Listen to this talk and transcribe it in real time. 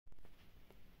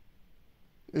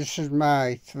This is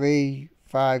my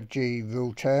 5G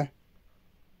router.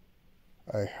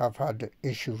 I have had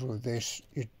issues with this.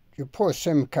 You put a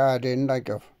SIM card in, like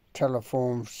a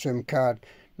telephone SIM card.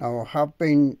 Now, I have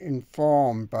been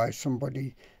informed by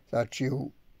somebody that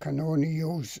you can only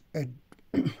use a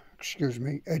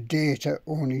a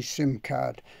data-only SIM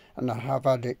card, and I have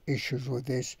had issues with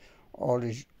this.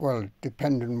 Well,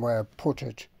 depending where I put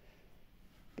it,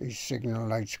 these signal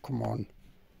lights come on.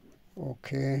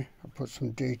 Okay, I put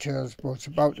some details, but it's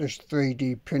about this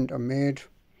 3D printer made,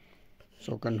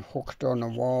 so I can hook it on a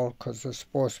wall because they're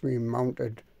supposed to be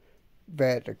mounted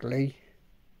vertically,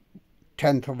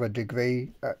 1/10 of a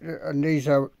degree, and these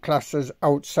are classed as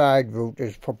outside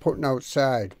routers for putting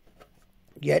outside.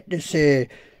 Yet they say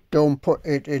don't put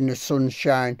it in the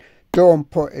sunshine, don't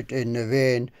put it in the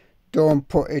rain, don't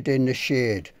put it in the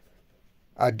shade.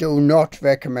 I do not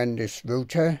recommend this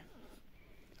router.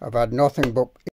 I've had nothing but